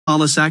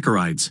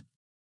Polysaccharides.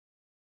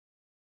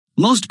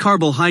 Most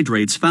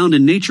carbohydrates found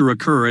in nature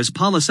occur as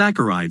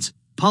polysaccharides,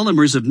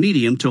 polymers of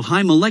medium to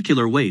high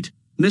molecular weight,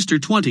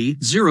 Mr.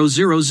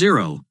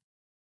 20000.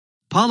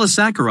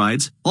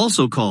 Polysaccharides,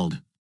 also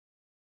called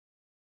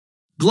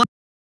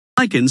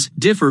glycans,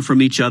 differ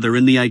from each other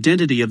in the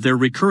identity of their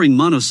recurring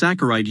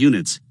monosaccharide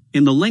units,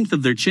 in the length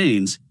of their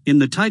chains, in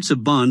the types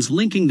of bonds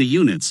linking the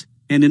units,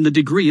 and in the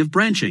degree of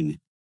branching.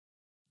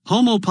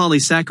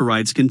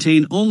 Homopolysaccharides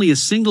contain only a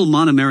single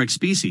monomeric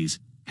species.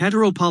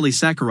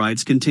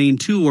 Heteropolysaccharides contain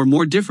two or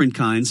more different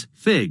kinds,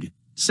 Fig.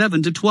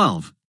 7 to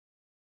 12.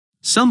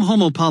 Some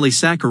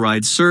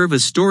homopolysaccharides serve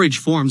as storage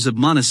forms of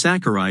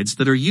monosaccharides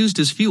that are used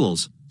as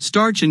fuels.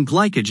 Starch and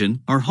glycogen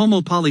are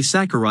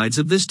homopolysaccharides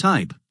of this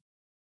type.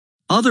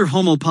 Other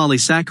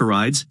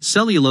homopolysaccharides,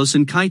 cellulose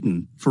and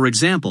chitin, for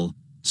example,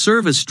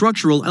 serve as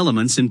structural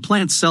elements in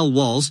plant cell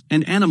walls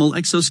and animal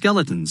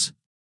exoskeletons.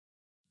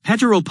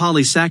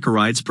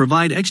 Heteropolysaccharides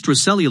provide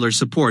extracellular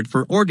support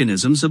for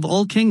organisms of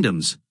all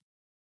kingdoms.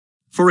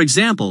 For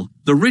example,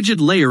 the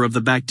rigid layer of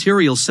the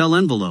bacterial cell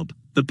envelope,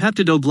 the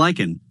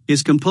peptidoglycan,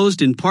 is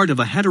composed in part of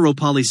a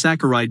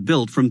heteropolysaccharide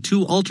built from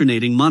two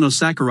alternating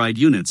monosaccharide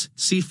units,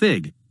 see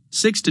Fig.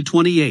 6 to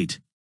 28.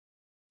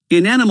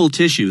 In animal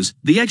tissues,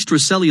 the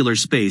extracellular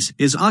space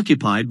is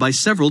occupied by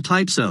several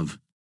types of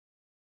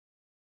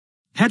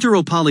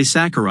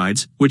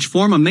heteropolysaccharides, which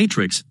form a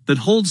matrix that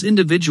holds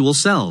individual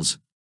cells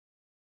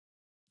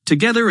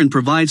together and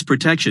provides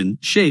protection,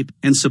 shape,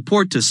 and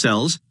support to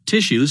cells,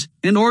 tissues,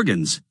 and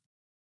organs.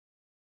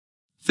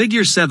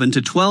 Figure 7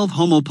 to 12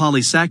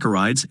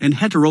 homopolysaccharides and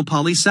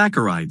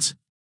heteropolysaccharides.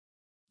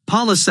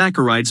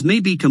 Polysaccharides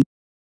may be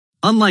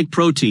unlike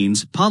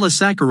proteins,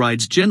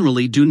 polysaccharides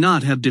generally do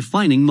not have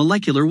defining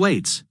molecular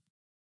weights.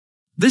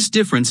 This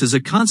difference is a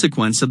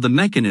consequence of the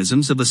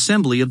mechanisms of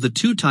assembly of the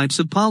two types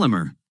of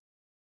polymer.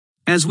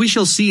 As we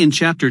shall see in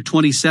Chapter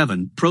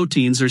 27,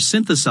 proteins are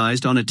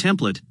synthesized on a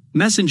template,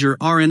 messenger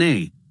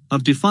RNA,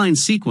 of defined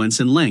sequence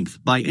and length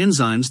by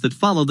enzymes that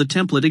follow the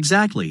template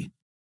exactly.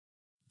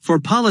 For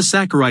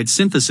polysaccharide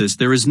synthesis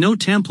there is no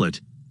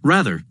template,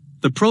 rather,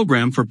 the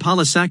program for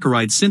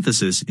polysaccharide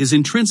synthesis is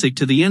intrinsic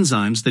to the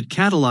enzymes that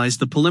catalyze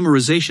the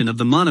polymerization of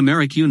the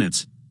monomeric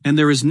units, and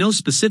there is no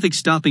specific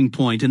stopping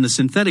point in the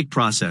synthetic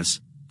process.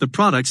 The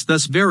products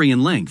thus vary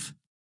in length.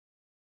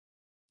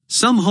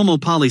 Some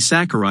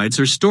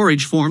homopolysaccharides are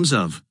storage forms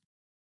of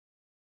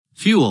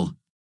fuel.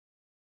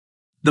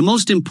 The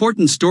most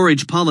important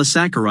storage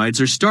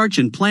polysaccharides are starch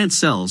in plant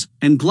cells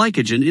and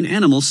glycogen in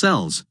animal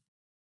cells.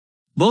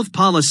 Both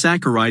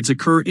polysaccharides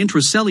occur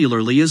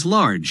intracellularly as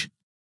large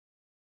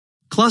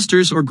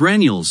clusters or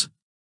granules.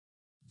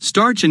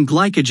 Starch and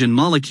glycogen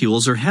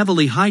molecules are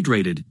heavily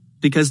hydrated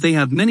because they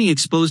have many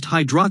exposed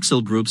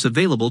hydroxyl groups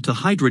available to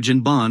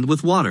hydrogen bond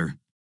with water.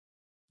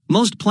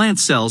 Most plant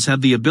cells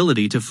have the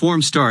ability to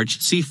form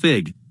starch, see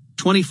Fig.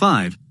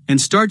 25,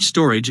 and starch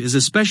storage is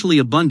especially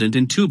abundant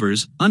in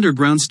tubers,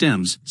 underground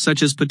stems,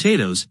 such as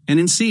potatoes, and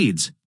in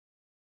seeds.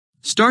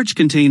 Starch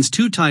contains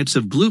two types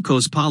of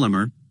glucose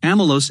polymer,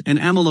 amylose and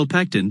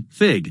amylopectin,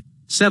 Fig.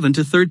 7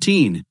 to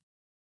 13.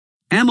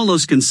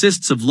 Amylose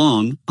consists of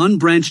long,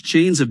 unbranched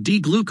chains of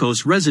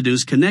D-glucose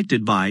residues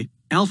connected by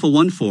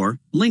alpha-1,4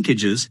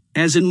 linkages,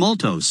 as in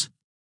maltose.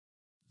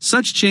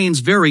 Such chains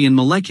vary in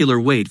molecular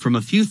weight from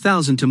a few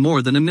thousand to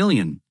more than a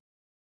million.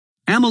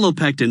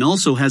 Amylopectin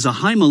also has a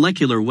high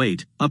molecular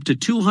weight, up to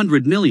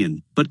 200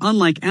 million, but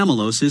unlike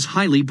amylose is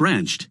highly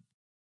branched.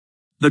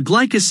 The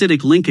glycosidic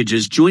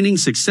linkages joining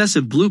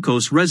successive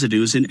glucose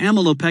residues in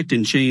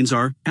amylopectin chains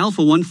are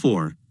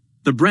alpha-1,4.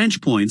 The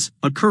branch points,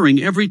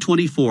 occurring every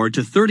 24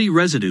 to 30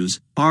 residues,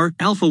 are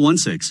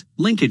alpha-1,6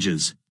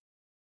 linkages.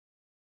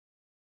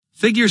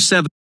 Figure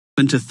 7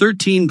 to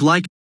 13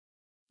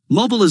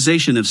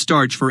 mobilization of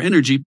starch for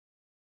energy.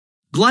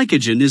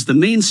 Glycogen is the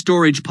main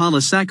storage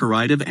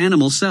polysaccharide of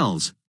animal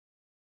cells.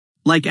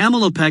 Like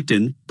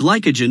amylopectin,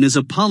 glycogen is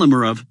a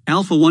polymer of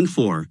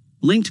alpha-1,4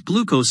 linked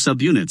glucose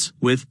subunits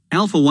with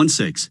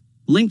alpha-1,6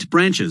 linked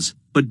branches,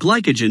 but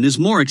glycogen is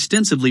more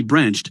extensively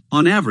branched,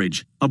 on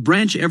average, a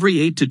branch every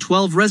 8 to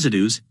 12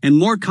 residues, and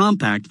more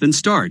compact than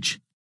starch.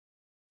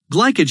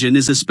 Glycogen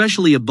is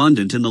especially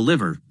abundant in the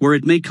liver, where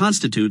it may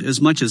constitute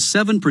as much as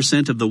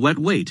 7% of the wet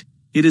weight.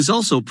 It is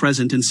also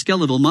present in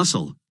skeletal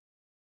muscle.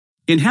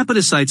 In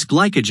hepatocytes,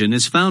 glycogen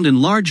is found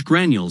in large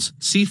granules,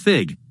 see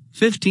Fig.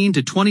 15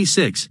 to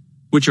 26,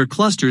 which are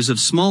clusters of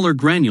smaller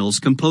granules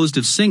composed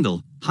of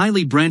single,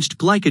 highly branched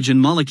glycogen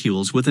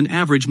molecules with an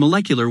average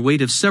molecular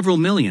weight of several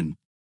million.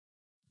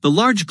 The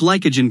large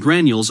glycogen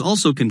granules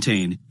also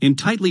contain, in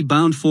tightly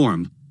bound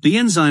form, the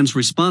enzymes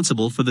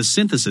responsible for the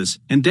synthesis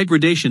and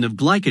degradation of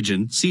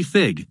glycogen, see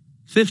Fig.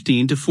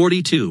 15 to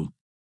 42.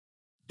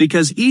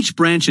 Because each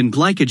branch in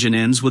glycogen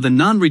ends with a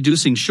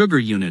non-reducing sugar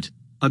unit,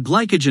 a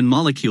glycogen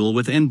molecule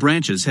with N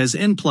branches has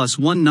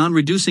N+1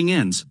 non-reducing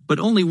ends, but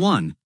only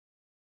one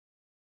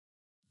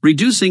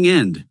reducing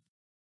end.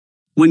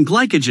 When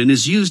glycogen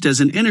is used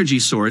as an energy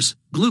source,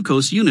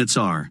 glucose units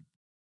are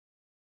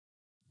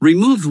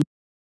removed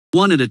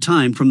one at a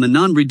time from the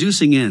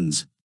non-reducing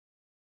ends.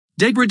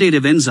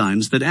 Degradative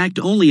enzymes that act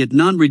only at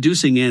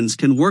non-reducing ends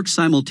can work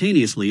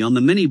simultaneously on the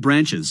many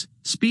branches,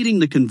 speeding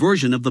the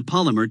conversion of the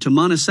polymer to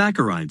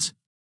monosaccharides.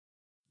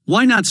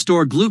 Why not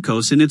store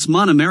glucose in its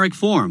monomeric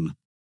form?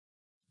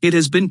 It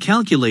has been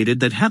calculated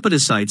that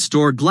hepatocytes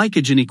store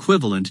glycogen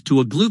equivalent to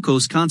a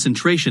glucose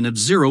concentration of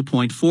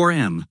 0.4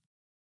 m.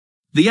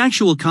 The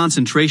actual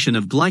concentration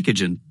of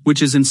glycogen,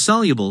 which is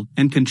insoluble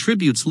and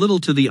contributes little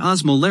to the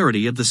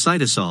osmolarity of the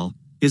cytosol,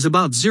 is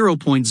about 0.01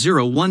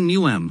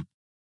 μm.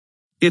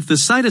 If the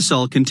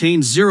cytosol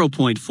contains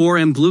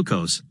 0.4 m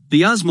glucose,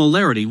 the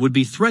osmolarity would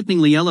be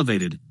threateningly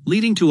elevated,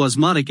 leading to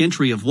osmotic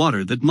entry of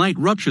water that might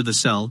rupture the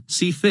cell,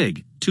 see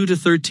Fig.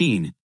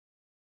 2-13.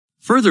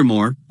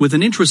 Furthermore, with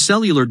an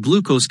intracellular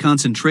glucose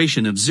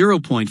concentration of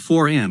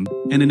 0.4 m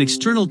and an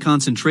external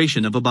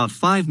concentration of about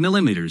 5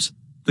 mm,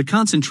 the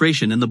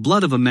concentration in the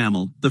blood of a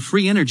mammal, the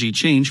free energy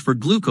change for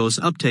glucose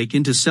uptake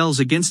into cells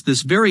against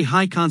this very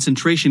high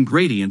concentration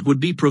gradient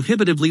would be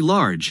prohibitively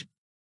large.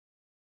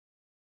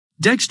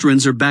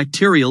 Dextrins are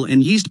bacterial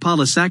and yeast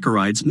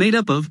polysaccharides made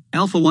up of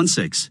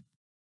alpha-1,6.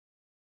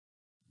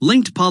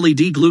 Linked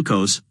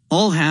poly-D-glucose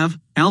all have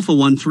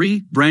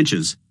alpha-1,3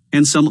 branches,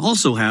 and some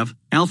also have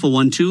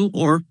alpha-1,2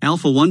 or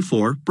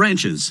alpha-1,4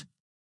 branches.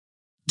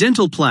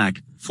 Dental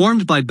plaque,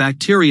 formed by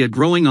bacteria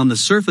growing on the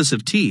surface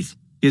of teeth,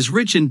 is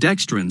rich in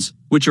dextrins,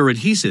 which are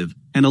adhesive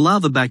and allow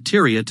the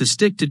bacteria to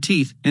stick to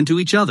teeth and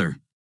to each other.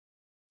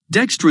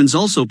 Dextrins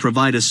also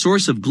provide a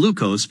source of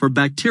glucose for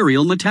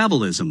bacterial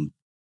metabolism.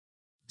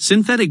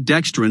 Synthetic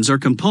dextrins are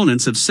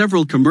components of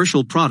several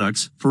commercial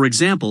products, for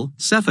example,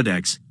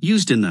 Cefidex,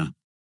 used in the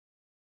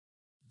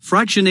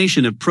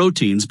fractionation of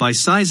proteins by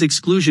size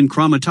exclusion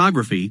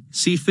chromatography,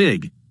 see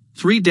Fig.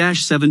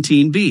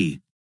 3-17b.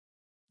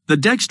 The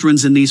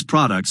dextrins in these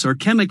products are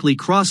chemically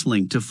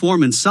cross-linked to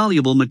form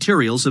insoluble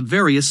materials of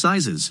various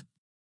sizes.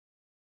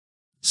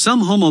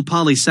 Some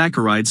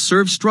homopolysaccharides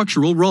serve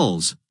structural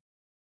roles.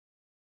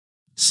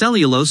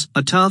 Cellulose,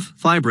 a tough,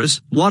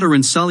 fibrous,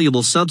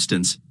 water-insoluble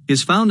substance,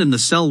 is found in the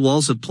cell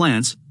walls of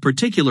plants,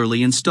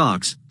 particularly in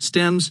stalks,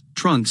 stems,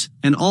 trunks,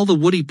 and all the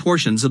woody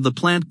portions of the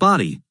plant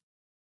body.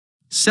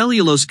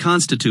 Cellulose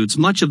constitutes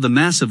much of the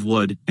mass of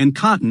wood, and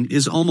cotton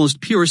is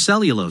almost pure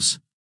cellulose.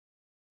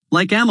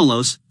 Like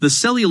amylose, the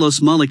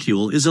cellulose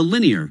molecule is a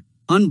linear,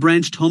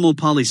 unbranched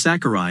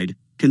homopolysaccharide,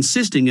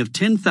 consisting of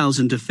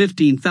 10,000 to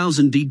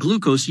 15,000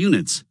 D-glucose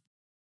units.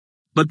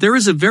 But there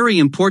is a very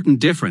important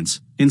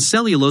difference. In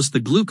cellulose the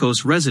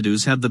glucose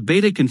residues have the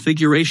beta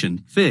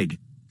configuration, Fig.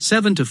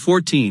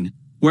 7-14,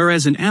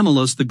 whereas in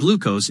amylose the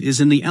glucose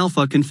is in the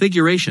alpha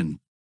configuration.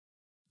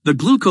 The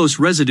glucose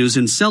residues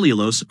in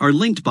cellulose are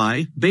linked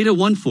by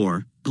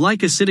beta-1,4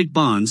 glycosidic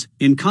bonds,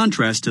 in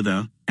contrast to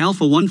the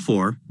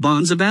alpha-1,4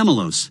 bonds of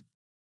amylose.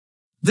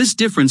 This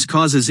difference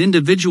causes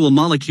individual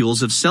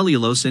molecules of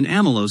cellulose and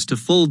amylose to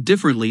fold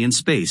differently in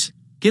space,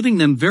 giving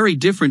them very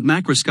different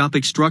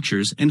macroscopic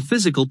structures and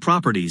physical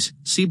properties,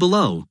 see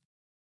below.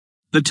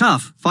 The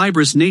tough,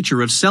 fibrous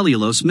nature of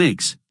cellulose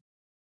makes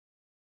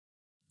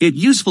it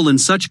useful in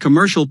such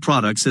commercial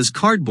products as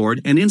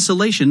cardboard and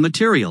insulation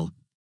material.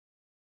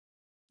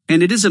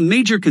 And it is a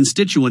major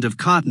constituent of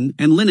cotton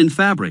and linen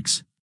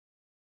fabrics.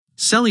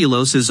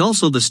 Cellulose is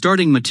also the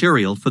starting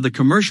material for the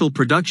commercial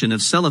production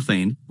of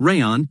cellophane,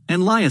 rayon,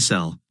 and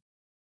lyocell.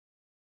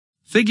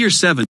 Figure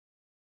 7.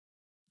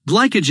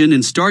 Glycogen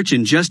and starch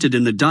ingested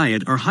in the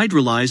diet are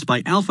hydrolyzed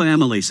by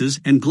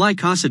alpha-amylases and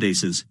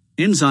glycosidases,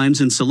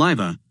 enzymes in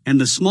saliva, and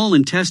the small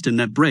intestine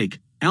that break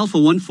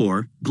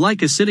alpha-1,4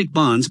 glycosidic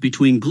bonds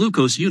between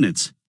glucose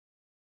units.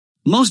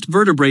 Most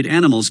vertebrate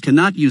animals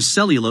cannot use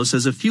cellulose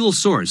as a fuel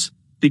source,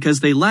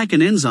 because they lack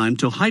an enzyme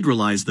to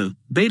hydrolyze the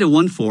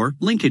beta-1,4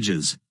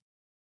 linkages.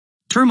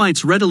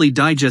 Termites readily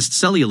digest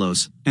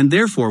cellulose, and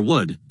therefore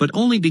would, but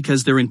only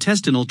because their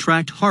intestinal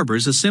tract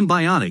harbors a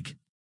symbiotic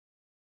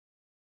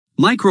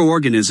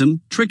microorganism,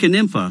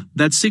 trichonympha,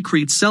 that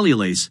secretes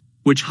cellulase,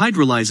 which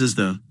hydrolyzes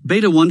the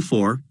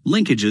beta-1,4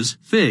 linkages,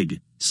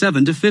 Fig.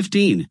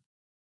 7-15.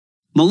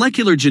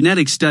 Molecular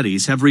genetic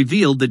studies have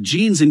revealed that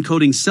genes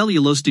encoding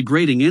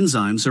cellulose-degrading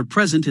enzymes are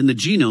present in the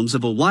genomes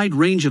of a wide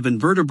range of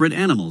invertebrate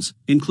animals,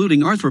 including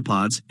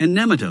arthropods and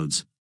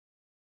nematodes.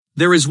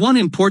 There is one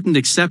important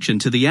exception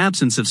to the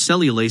absence of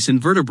cellulase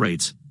in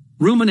vertebrates.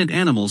 Ruminant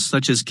animals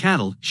such as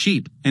cattle,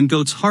 sheep, and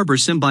goats harbor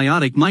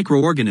symbiotic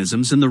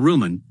microorganisms in the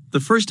rumen, the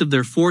first of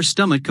their 4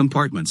 stomach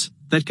compartments,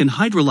 that can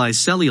hydrolyze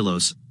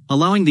cellulose,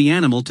 allowing the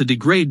animal to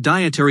degrade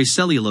dietary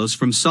cellulose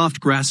from soft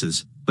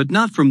grasses, but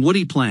not from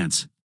woody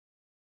plants.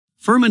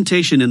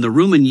 Fermentation in the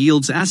rumen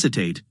yields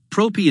acetate,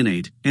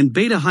 propionate, and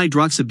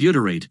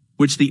beta-hydroxybutyrate,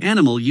 which the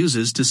animal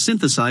uses to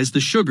synthesize the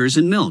sugars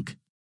in milk.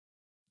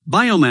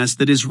 Biomass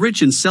that is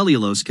rich in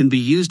cellulose can be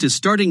used as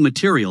starting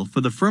material for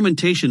the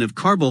fermentation of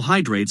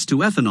carbohydrates to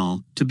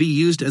ethanol, to be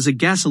used as a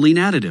gasoline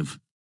additive.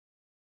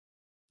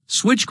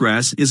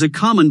 Switchgrass is a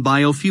common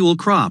biofuel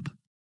crop.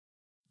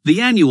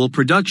 The annual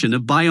production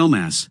of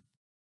biomass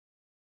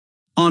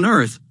on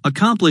Earth,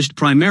 accomplished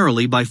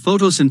primarily by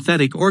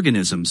photosynthetic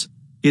organisms,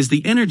 is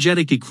the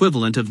energetic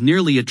equivalent of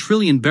nearly 1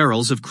 trillion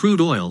barrels of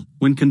crude oil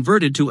when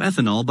converted to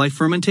ethanol by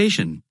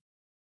fermentation.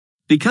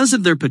 Because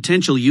of their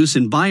potential use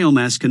in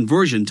biomass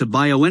conversion to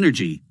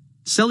bioenergy,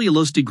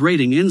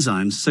 cellulose-degrading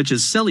enzymes such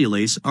as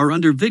cellulase are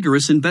under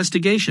vigorous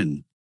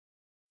investigation.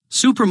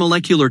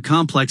 Supramolecular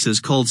complexes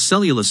called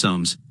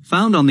cellulosomes,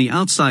 found on the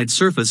outside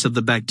surface of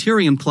the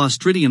bacterium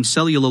Clostridium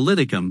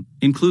cellulolyticum,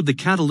 include the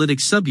catalytic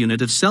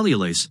subunit of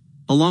cellulase,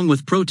 along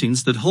with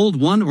proteins that hold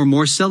one or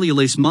more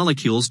cellulase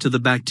molecules to the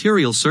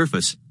bacterial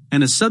surface,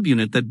 and a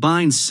subunit that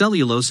binds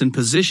cellulose and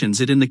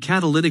positions it in the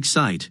catalytic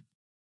site.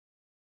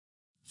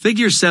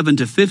 Figure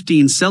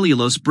 7-15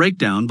 Cellulose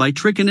breakdown by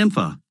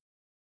trichonympha.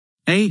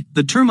 A.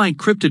 The termite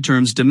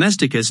Cryptoterms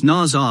domesticus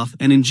gnaws off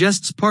and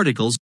ingests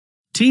particles,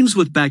 teems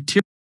with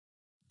bacteria.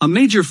 A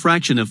major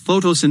fraction of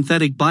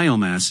photosynthetic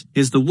biomass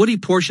is the woody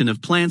portion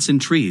of plants and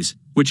trees,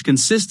 which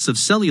consists of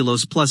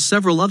cellulose plus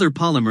several other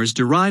polymers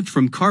derived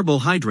from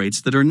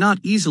carbohydrates that are not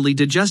easily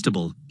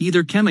digestible,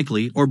 either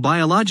chemically or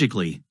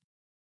biologically.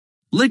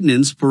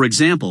 Lignins, for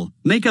example,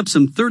 make up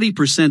some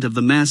 30% of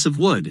the mass of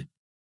wood.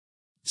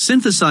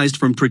 Synthesized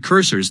from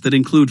precursors that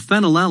include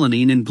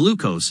phenylalanine and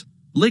glucose,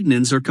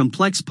 lignins are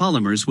complex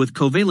polymers with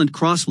covalent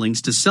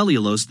crosslinks to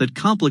cellulose that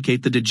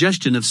complicate the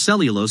digestion of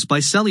cellulose by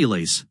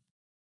cellulase.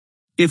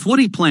 If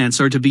woody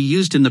plants are to be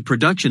used in the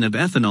production of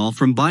ethanol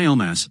from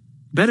biomass,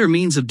 better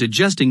means of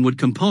digesting wood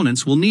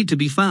components will need to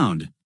be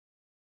found.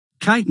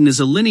 Chitin is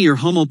a linear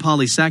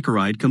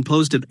homopolysaccharide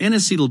composed of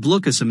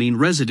N-acetylglucosamine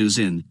residues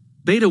in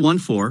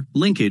beta-1,4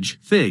 linkage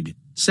Fig.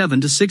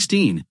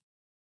 7-16.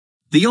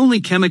 The only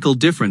chemical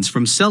difference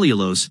from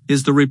cellulose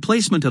is the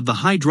replacement of the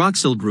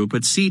hydroxyl group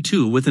at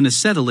C2 with an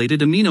acetylated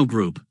amino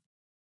group.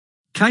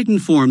 Chitin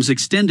forms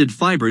extended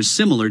fibers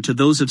similar to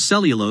those of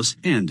cellulose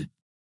and,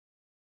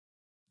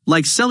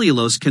 like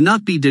cellulose,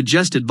 cannot be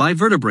digested by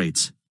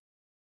vertebrates.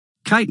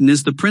 Chitin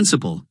is the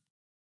principal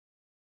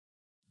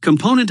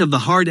component of the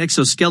hard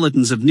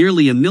exoskeletons of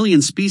nearly 1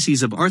 million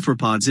species of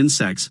arthropods,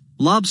 insects,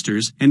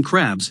 lobsters, and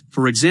crabs,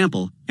 for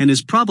example, and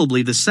is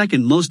probably the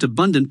second most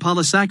abundant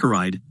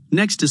polysaccharide,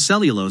 next to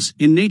cellulose,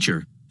 in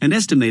nature. An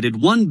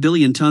estimated 1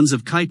 billion tons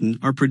of chitin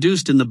are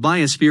produced in the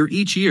biosphere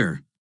each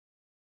year.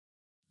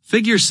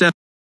 Figure 7.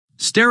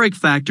 Steric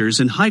factors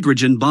and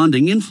hydrogen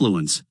bonding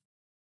influence.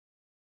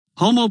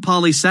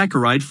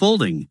 Homopolysaccharide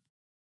folding.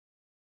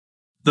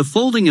 The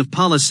folding of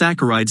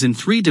polysaccharides in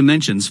 3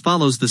 dimensions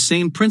follows the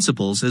same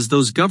principles as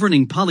those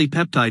governing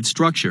polypeptide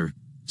structure.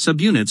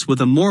 Subunits with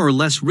a more or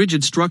less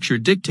rigid structure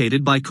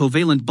dictated by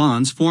covalent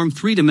bonds form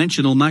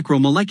 3-dimensional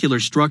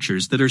macromolecular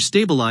structures that are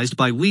stabilized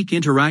by weak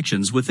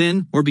interactions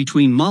within or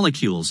between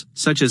molecules,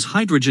 such as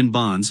hydrogen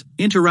bonds,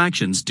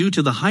 interactions due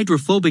to the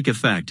hydrophobic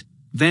effect,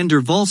 van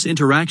der Waals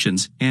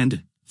interactions,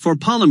 and, for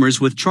polymers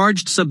with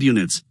charged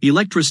subunits,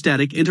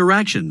 electrostatic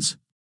interactions.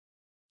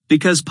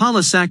 Because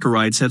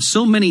polysaccharides have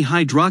so many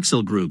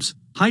hydroxyl groups,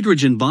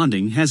 hydrogen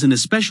bonding has an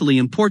especially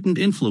important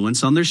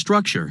influence on their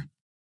structure.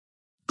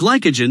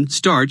 Glycogen,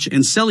 starch,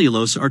 and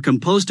cellulose are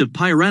composed of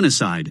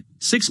pyranoside,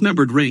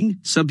 6-membered ring,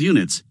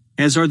 subunits,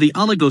 as are the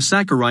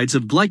oligosaccharides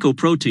of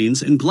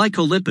glycoproteins and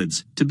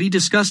glycolipids, to be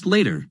discussed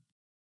later.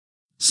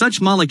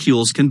 Such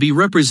molecules can be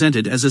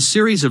represented as a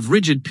series of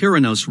rigid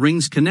pyranose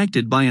rings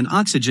connected by an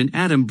oxygen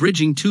atom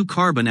bridging 2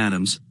 carbon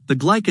atoms, the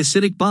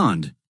glycosidic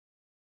bond.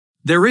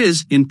 There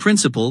is, in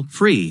principle,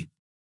 free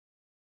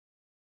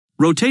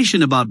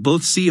rotation about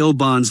both CO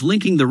bonds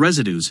linking the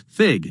residues,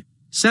 Fig.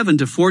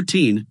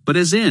 7-14, but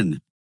as in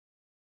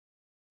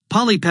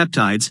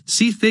polypeptides,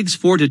 see Figs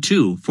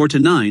 4-2,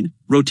 4-9,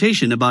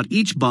 rotation about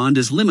each bond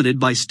is limited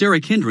by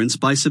steric hindrance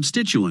by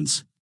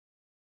substituents.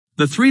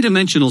 The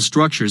 3-dimensional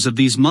structures of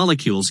these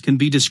molecules can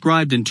be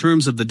described in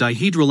terms of the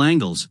dihedral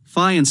angles,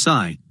 phi and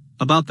psi,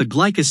 about the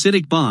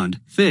glycosidic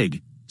bond,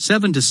 Fig.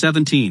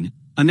 7-17,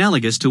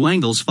 analogous to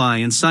angles phi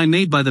and psi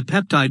made by the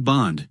peptide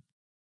bond.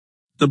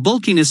 The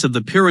bulkiness of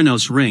the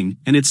pyranose ring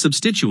and its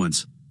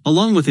substituents,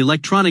 along with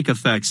electronic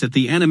effects at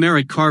the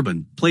anomeric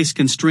carbon, place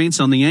constraints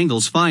on the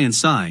angles phi and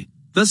psi.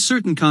 Thus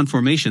certain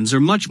conformations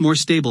are much more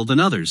stable than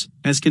others,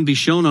 as can be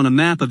shown on a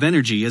map of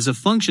energy as a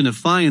function of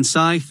phi and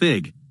psi.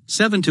 Fig.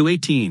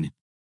 7-18.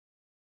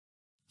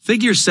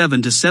 Figure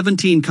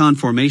 7-17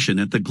 conformation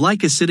at the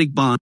glycosidic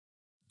bond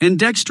and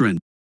dextrin.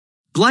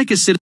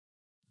 Glycosidic.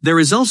 There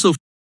is also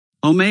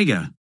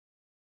omega.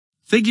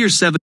 Figure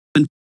 7.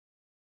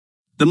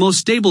 The most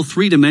stable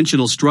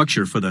 3-dimensional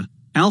structure for the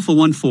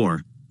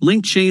alpha-1,4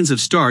 linked chains of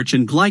starch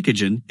and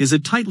glycogen is a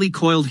tightly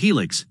coiled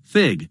helix,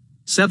 Fig.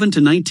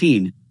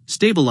 7-19,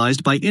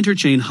 stabilized by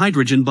interchain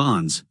hydrogen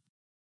bonds.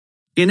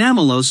 In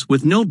amylose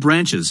with no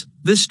branches,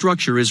 this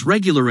structure is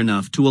regular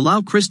enough to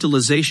allow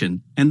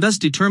crystallization and thus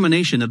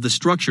determination of the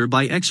structure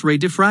by X-ray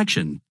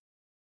diffraction.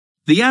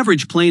 The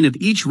average plane of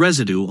each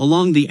residue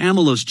along the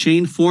amylose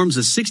chain forms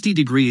a 60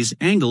 degrees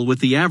angle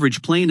with the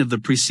average plane of the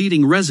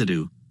preceding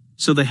residue,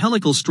 so the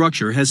helical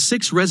structure has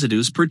 6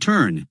 residues per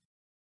turn.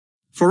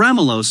 For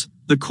amylose,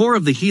 the core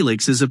of the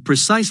helix is of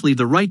precisely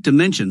the right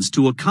dimensions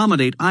to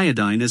accommodate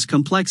iodine as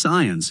complex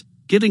ions,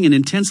 giving an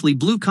intensely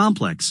blue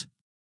complex.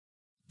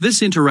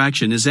 This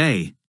interaction is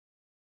a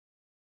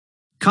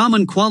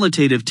Common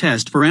qualitative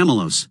test for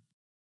amylose.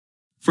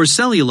 For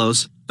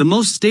cellulose, the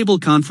most stable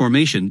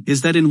conformation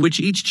is that in which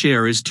each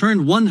chair is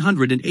turned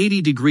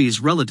 180 degrees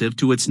relative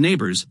to its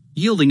neighbors,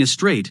 yielding a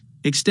straight,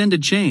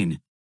 extended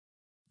chain.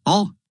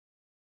 All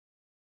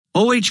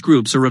OH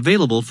groups are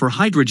available for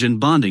hydrogen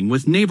bonding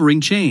with neighboring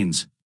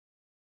chains.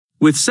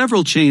 With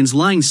several chains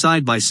lying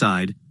side by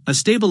side, a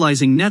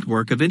stabilizing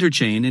network of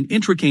interchain and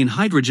intracane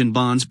hydrogen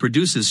bonds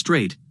produces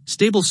straight,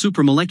 stable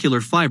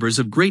supramolecular fibers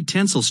of great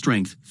tensile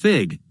strength,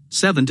 Fig.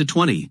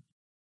 7-20.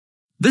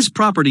 This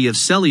property of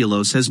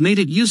cellulose has made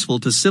it useful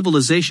to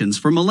civilizations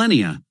for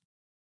millennia.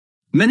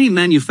 Many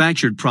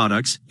manufactured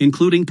products,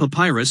 including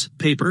papyrus,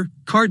 paper,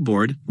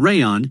 cardboard,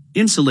 rayon,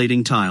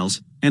 insulating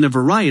tiles, and a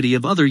variety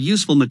of other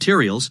useful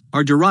materials,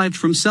 are derived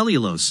from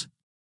cellulose.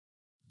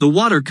 The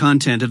water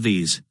content of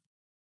these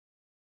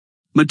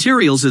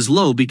materials is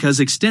low because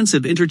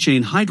extensive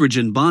interchain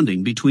hydrogen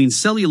bonding between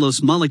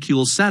cellulose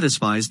molecules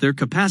satisfies their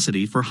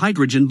capacity for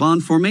hydrogen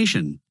bond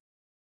formation.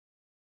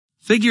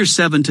 Figure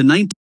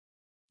 7-19.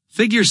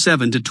 Figure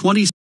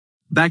 7-20.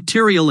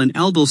 Bacterial and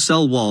algal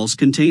cell walls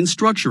contain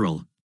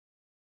structural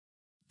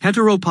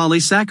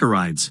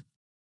heteropolysaccharides.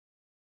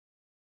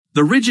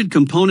 The rigid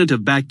component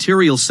of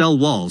bacterial cell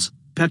walls,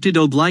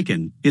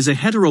 peptidoglycan, is a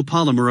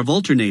heteropolymer of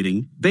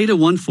alternating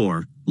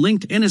beta-1,4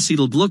 linked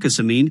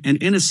N-acetylglucosamine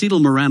and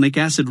N-acetylmuramic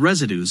acid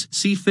residues.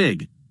 See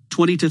Fig.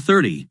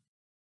 20-30.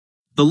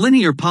 The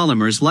linear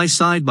polymers lie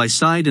side by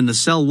side in the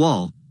cell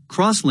wall,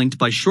 cross-linked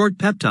by short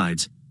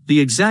peptides, the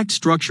exact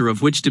structure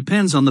of which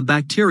depends on the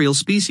bacterial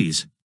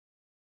species.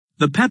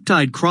 The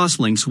peptide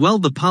crosslinks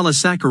weld the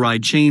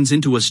polysaccharide chains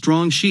into a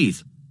strong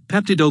sheath,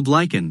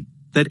 peptidoglycan,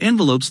 that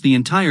envelopes the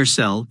entire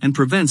cell and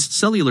prevents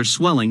cellular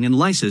swelling and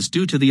lysis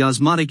due to the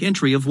osmotic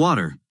entry of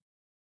water.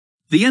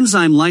 The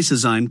enzyme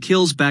lysozyme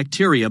kills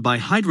bacteria by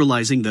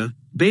hydrolyzing the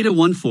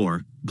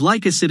beta-1,4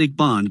 glycosidic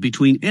bond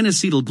between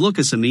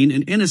N-acetylglucosamine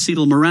and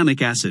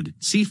N-acetylmuramic acid.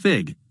 See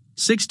Fig.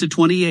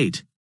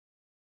 6-28.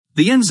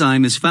 The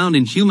enzyme is found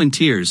in human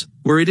tears,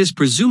 where it is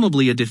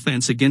presumably a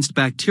defense against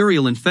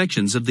bacterial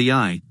infections of the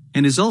eye,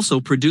 and is also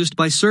produced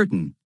by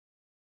certain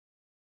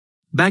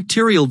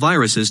bacterial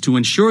viruses to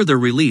ensure their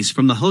release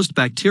from the host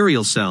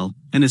bacterial cell,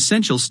 an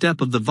essential step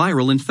of the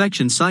viral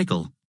infection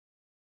cycle.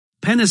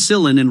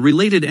 Penicillin and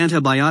related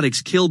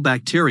antibiotics kill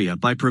bacteria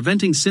by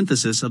preventing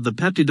synthesis of the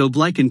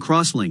peptidoglycan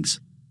crosslinks,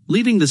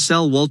 leaving the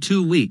cell wall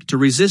too weak to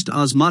resist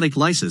osmotic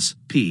lysis.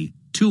 p.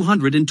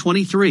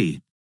 223.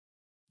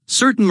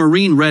 Certain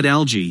marine red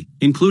algae,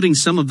 including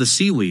some of the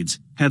seaweeds,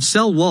 have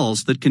cell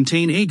walls that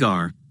contain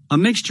agar, a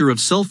mixture of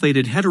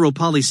sulfated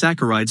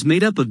heteropolysaccharides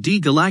made up of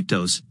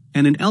D-galactose,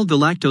 and an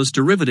L-galactose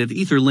derivative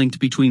ether linked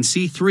between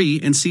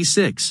C3 and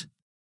C6.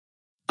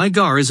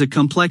 Agar is a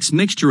complex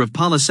mixture of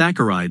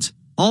polysaccharides,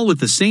 all with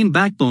the same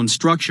backbone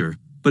structure,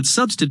 but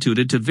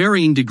substituted to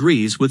varying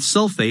degrees with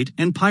sulfate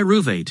and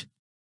pyruvate.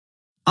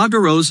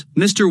 Agarose,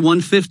 Mr.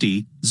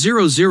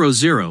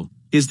 150,000,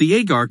 is the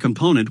agar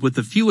component with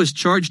the fewest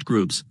charged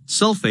groups,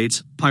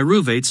 sulfates,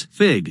 pyruvates.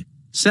 Fig.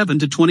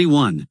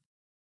 7-21.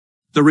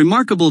 The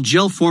remarkable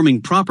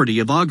gel-forming property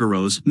of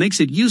agarose makes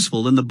it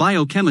useful in the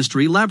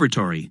biochemistry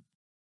laboratory.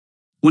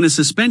 When a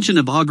suspension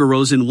of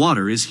agarose in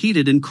water is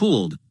heated and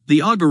cooled, the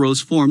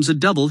agarose forms a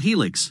double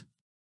helix.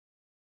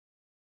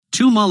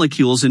 Two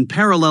molecules in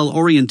parallel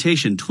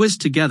orientation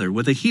twist together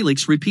with a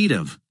helix repeat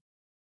of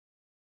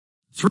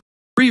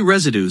three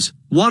residues.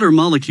 Water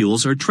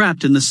molecules are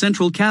trapped in the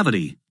central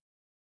cavity.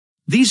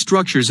 These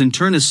structures in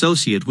turn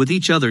associate with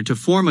each other to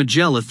form a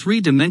gel, a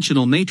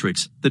three-dimensional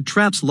matrix that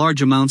traps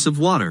large amounts of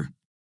water.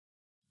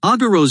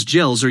 Agarose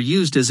gels are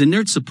used as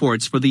inert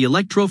supports for the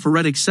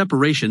electrophoretic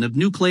separation of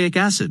nucleic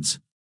acids.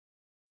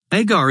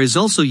 Agar is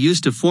also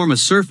used to form a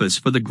surface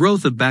for the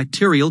growth of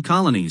bacterial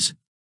colonies.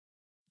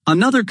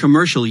 Another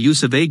commercial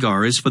use of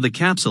agar is for the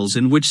capsules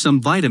in which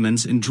some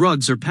vitamins and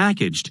drugs are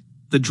packaged.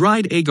 The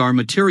dried agar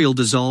material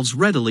dissolves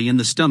readily in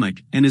the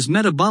stomach and is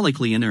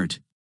metabolically inert.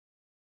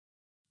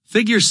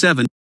 Figure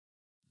 7.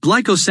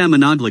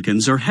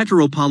 Glycosaminoglycans are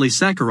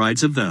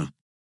heteropolysaccharides of the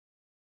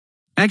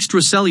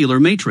extracellular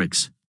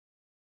matrix.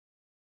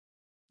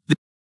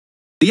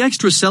 The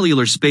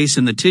extracellular space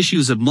in the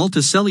tissues of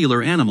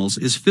multicellular animals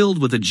is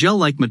filled with a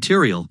gel-like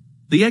material,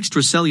 the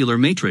extracellular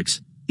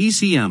matrix,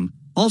 ECM,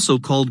 also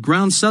called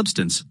ground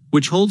substance,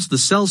 which holds the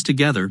cells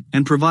together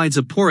and provides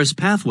a porous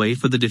pathway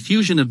for the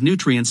diffusion of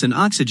nutrients and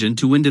oxygen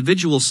to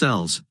individual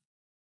cells.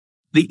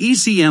 The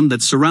ECM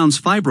that surrounds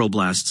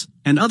fibroblasts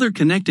and other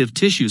connective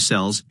tissue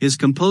cells is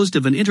composed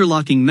of an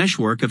interlocking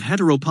meshwork of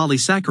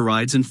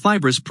heteropolysaccharides and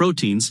fibrous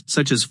proteins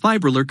such as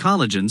fibrillar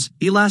collagens,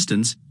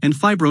 elastins, and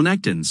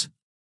fibronectins.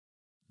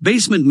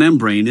 Basement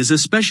membrane is a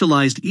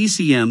specialized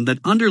ECM that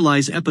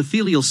underlies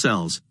epithelial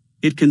cells.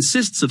 It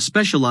consists of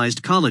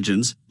specialized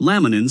collagens,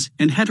 laminins,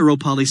 and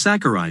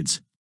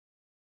heteropolysaccharides.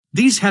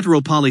 These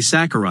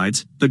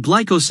heteropolysaccharides, the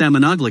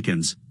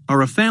glycosaminoglycans,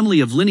 are a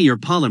family of linear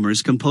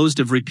polymers composed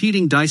of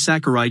repeating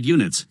disaccharide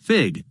units.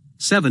 Fig.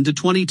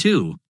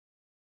 7-22.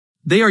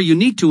 They are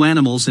unique to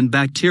animals and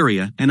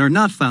bacteria and are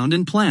not found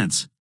in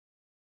plants.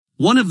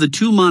 One of the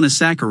two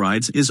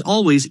monosaccharides is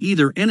always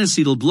either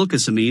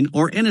N-acetylglucosamine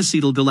or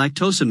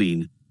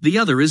N-acetylgalactosamine, the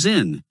other is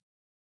in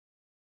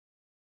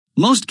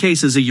most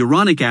cases a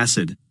uronic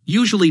acid,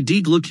 usually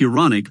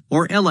D-glucuronic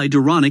or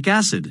L-iduronic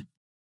acid.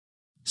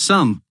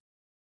 Some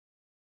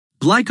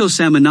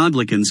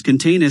glycosaminoglycans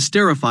contain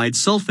esterified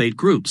sulfate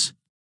groups.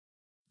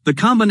 The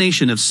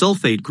combination of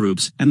sulfate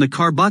groups and the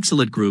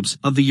carboxylate groups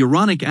of the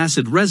uronic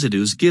acid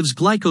residues gives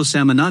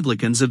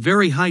glycosaminoglycans a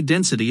very high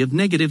density of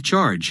negative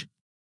charge.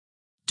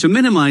 To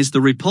minimize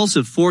the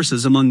repulsive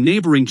forces among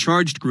neighboring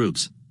charged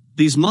groups,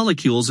 these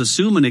molecules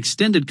assume an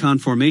extended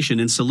conformation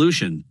in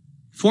solution,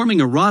 forming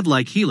a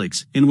rod-like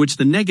helix in which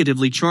the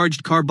negatively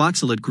charged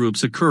carboxylate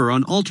groups occur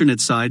on alternate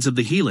sides of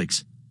the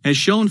helix, as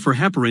shown for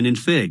heparin in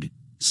Fig.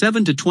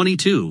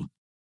 7-22.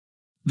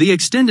 The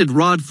extended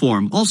rod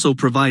form also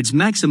provides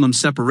maximum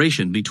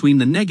separation between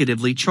the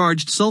negatively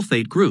charged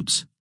sulfate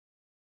groups.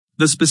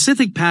 The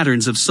specific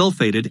patterns of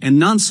sulfated and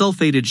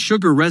non-sulfated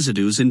sugar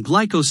residues in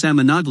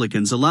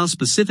glycosaminoglycans allow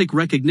specific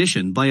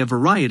recognition by a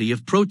variety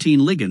of protein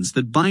ligands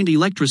that bind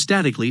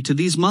electrostatically to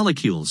these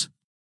molecules.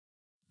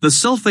 The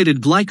sulfated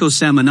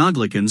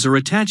glycosaminoglycans are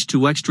attached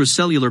to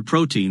extracellular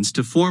proteins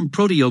to form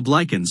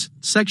proteoglycans,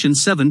 section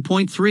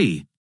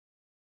 7.3.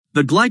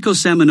 The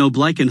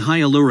glycosaminoglycan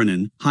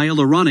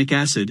hyaluronic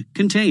acid,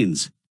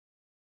 contains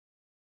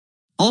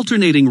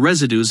alternating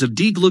residues of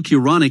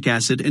D-glucuronic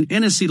acid and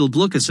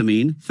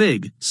N-acetylglucosamine,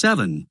 Fig.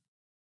 7.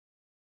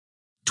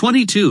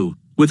 22.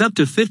 With up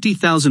to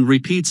 50,000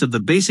 repeats of the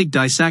basic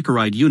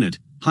disaccharide unit,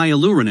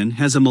 hyaluronan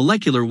has a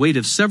molecular weight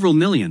of several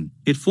million.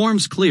 It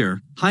forms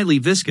clear, highly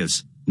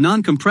viscous,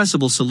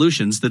 non-compressible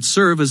solutions that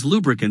serve as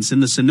lubricants in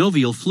the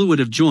synovial fluid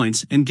of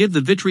joints and give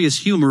the vitreous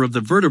humor of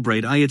the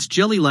vertebrate its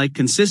jelly-like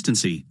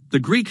consistency. The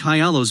Greek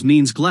hyalos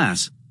means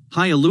glass.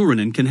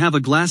 Hyaluronan can have a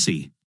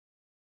glassy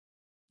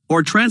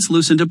or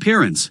translucent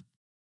appearance.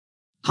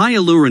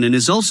 Hyaluronan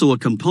is also a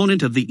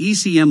component of the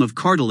ECM of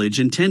cartilage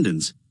and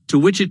tendons, to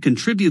which it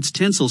contributes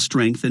tensile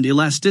strength and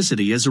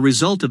elasticity as a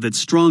result of its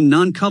strong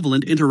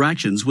non-covalent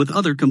interactions with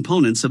other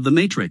components of the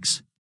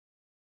matrix.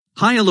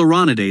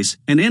 Hyaluronidase,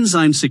 an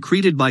enzyme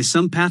secreted by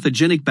some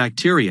pathogenic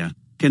bacteria,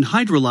 can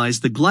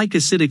hydrolyze the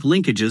glycosidic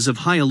linkages of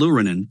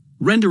hyaluronan,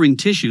 rendering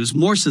tissues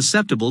more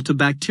susceptible to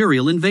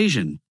bacterial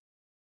invasion.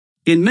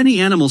 In many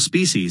animal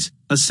species,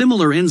 a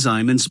similar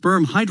enzyme in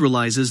sperm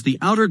hydrolyzes the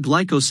outer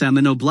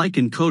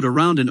glycosaminoglycan coat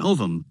around an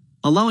ovum,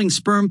 allowing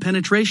sperm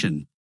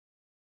penetration.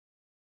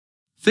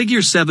 Figure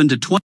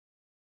 7-20.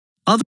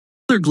 Other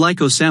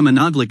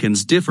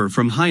glycosaminoglycans differ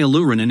from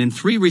hyaluronan in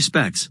three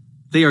respects.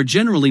 They are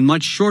generally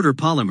much shorter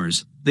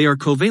polymers, they are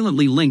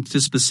covalently linked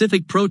to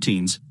specific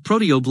proteins,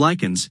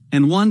 proteoglycans,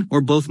 and one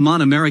or both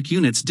monomeric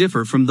units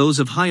differ from those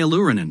of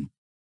hyaluronan.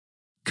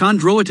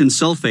 Chondroitin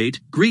sulfate,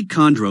 Greek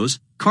chondros,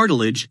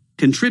 cartilage,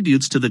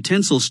 contributes to the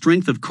tensile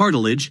strength of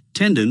cartilage,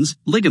 tendons,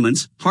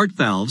 ligaments, heart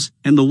valves,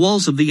 and the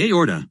walls of the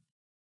aorta.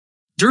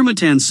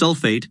 Dermatan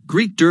sulfate,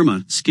 Greek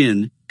derma,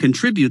 skin,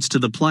 contributes to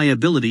the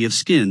pliability of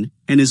skin,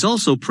 and is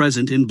also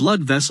present in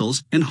blood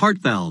vessels and heart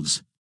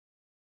valves.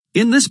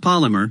 In this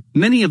polymer,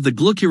 many of the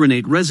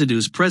glucuronate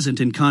residues present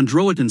in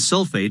chondroitin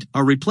sulfate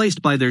are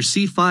replaced by their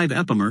C5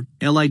 epimer,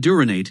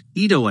 L-iduronate,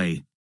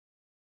 EDOA.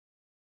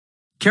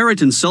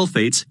 Keratin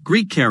sulfates,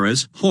 Greek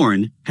keras,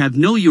 horn, have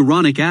no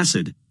uronic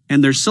acid,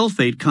 and their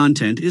sulfate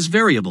content is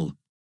variable.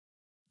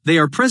 They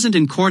are present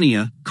in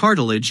cornea,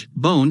 cartilage,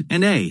 bone,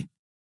 and a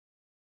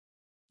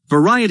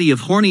variety of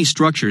horny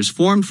structures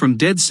formed from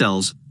dead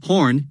cells,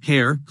 horn,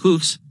 hair,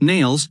 hoofs,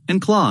 nails, and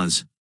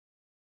claws.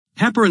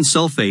 Heparin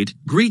sulfate,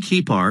 Greek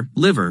hepar,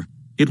 liver,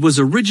 it was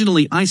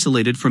originally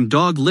isolated from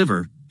dog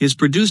liver, is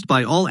produced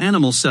by all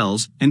animal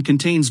cells and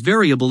contains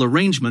variable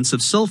arrangements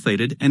of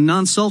sulfated and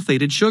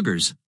non-sulfated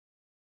sugars.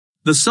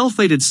 The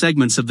sulfated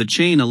segments of the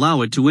chain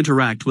allow it to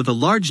interact with a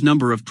large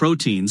number of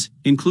proteins,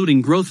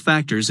 including growth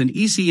factors and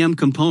ECM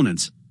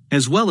components,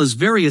 as well as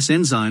various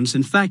enzymes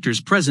and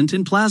factors present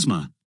in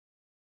plasma.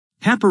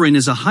 Heparin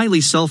is a highly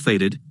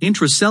sulfated,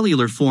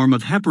 intracellular form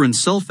of heparin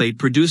sulfate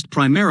produced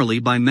primarily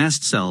by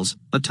mast cells,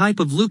 a type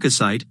of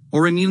leukocyte,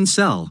 or immune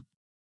cell.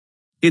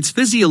 Its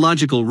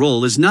physiological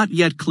role is not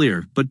yet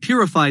clear, but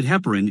purified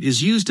heparin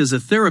is used as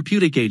a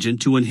therapeutic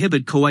agent to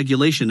inhibit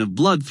coagulation of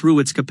blood through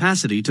its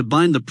capacity to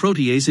bind the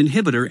protease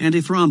inhibitor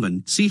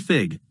antithrombin, see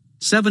Fig.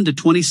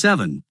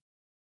 7-27.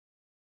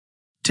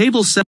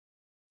 Table 7.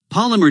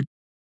 Polymer.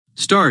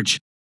 Starch.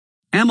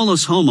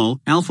 Amylose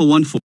homo,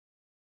 alpha-1,4.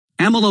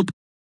 Amylo.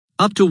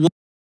 Up to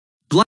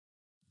 1.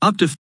 Up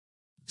to.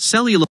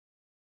 Cellulose.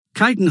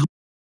 Chitin.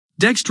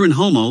 Dextrin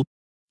homo.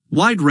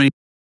 Wide range.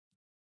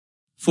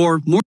 4.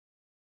 More.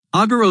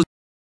 Agarose.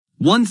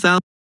 1000.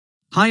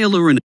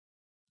 Hyaluronate.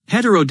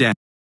 Heterodat.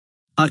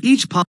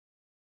 Each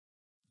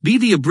be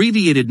the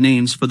abbreviated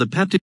names for the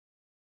peptide.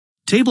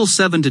 Table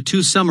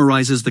 7-2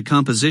 summarizes the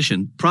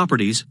composition,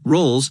 properties,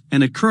 roles,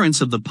 and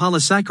occurrence of the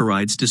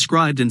polysaccharides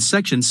described in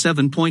section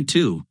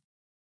 7.2.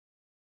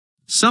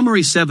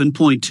 Summary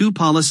 7.2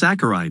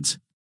 Polysaccharides.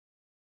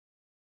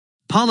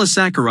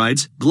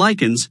 Polysaccharides,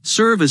 glycans,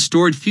 serve as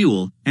stored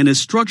fuel and as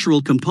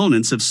structural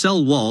components of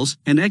cell walls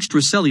and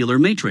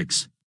extracellular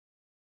matrix.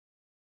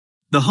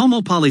 The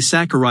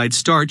homopolysaccharide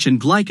starch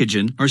and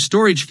glycogen are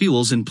storage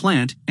fuels in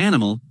plant,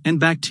 animal, and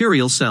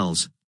bacterial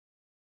cells.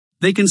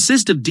 They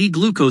consist of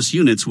D-glucose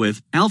units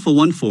with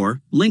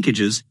alpha-1,4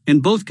 linkages,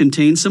 and both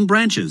contain some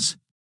branches.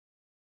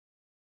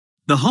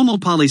 The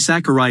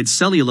homopolysaccharides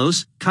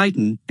cellulose,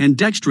 chitin, and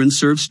dextrin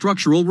serve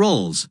structural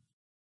roles.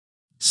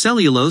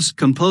 Cellulose,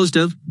 composed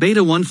of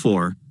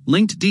beta-1,4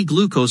 linked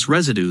D-glucose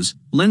residues,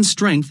 lends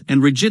strength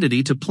and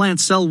rigidity to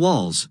plant cell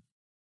walls.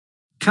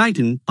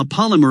 Chitin, a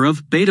polymer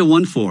of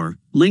beta-1,4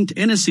 linked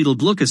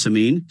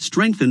N-acetylglucosamine,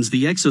 strengthens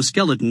the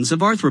exoskeletons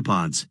of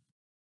arthropods.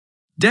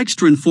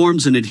 Dextrin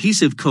forms an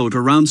adhesive coat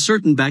around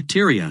certain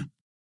bacteria.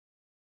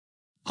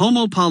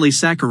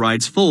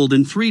 Homopolysaccharides fold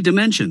in 3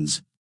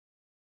 dimensions.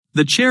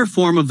 The chair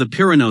form of the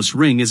pyranose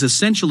ring is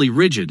essentially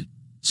rigid,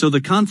 so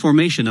the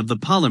conformation of the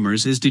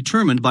polymers is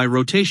determined by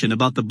rotation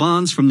about the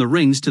bonds from the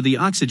rings to the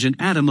oxygen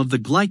atom of the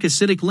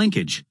glycosidic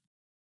linkage.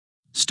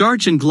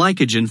 Starch and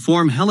glycogen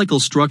form helical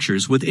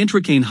structures with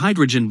intricane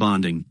hydrogen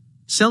bonding.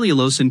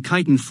 Cellulose and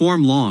chitin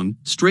form long,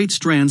 straight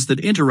strands that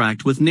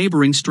interact with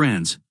neighboring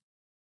strands.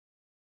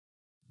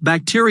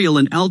 Bacterial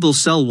and algal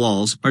cell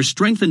walls are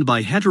strengthened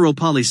by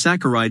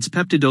heteropolysaccharides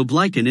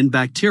peptidoglycan in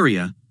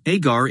bacteria,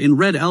 agar in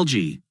red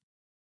algae.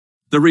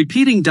 The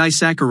repeating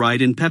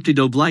disaccharide in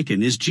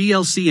peptidoglycan is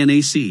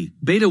GLCNAC,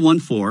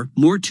 beta-1,4,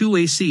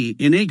 MOR2AC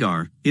in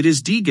agar, it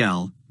is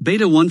DGAL,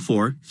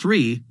 beta-1,4,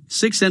 3,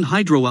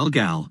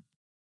 6N-hydroalgal.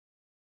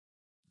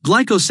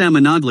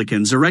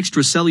 Glycosaminoglycans are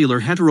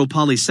extracellular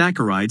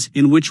heteropolysaccharides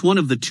in which one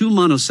of the 2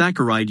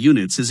 monosaccharide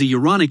units is a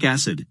uronic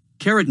acid.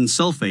 Keratin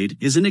sulfate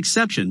is an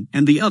exception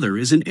and the other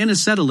is an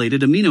N-acetylated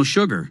amino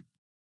sugar.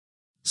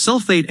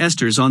 Sulfate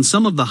esters on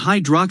some of the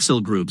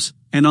hydroxyl groups,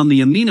 and on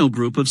the amino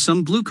group of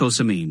some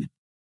glucosamine.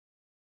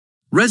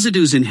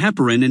 Residues in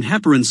heparin and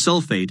heparin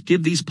sulfate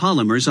give these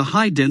polymers a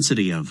high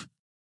density of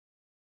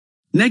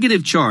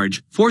negative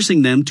charge,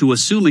 forcing them to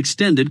assume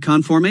extended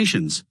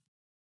conformations.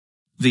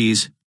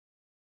 These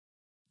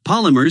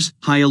polymers,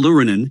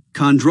 hyaluronan,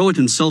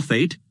 chondroitin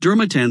sulfate,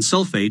 dermatan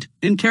sulfate,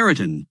 and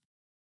keratin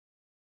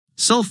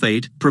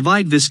sulfate,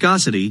 provide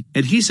viscosity,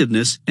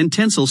 adhesiveness, and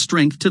tensile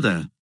strength to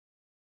the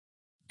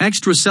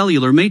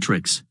extracellular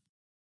matrix.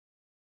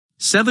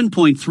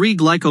 7.3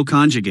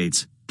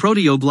 Glycoconjugates,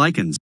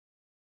 proteoglycans.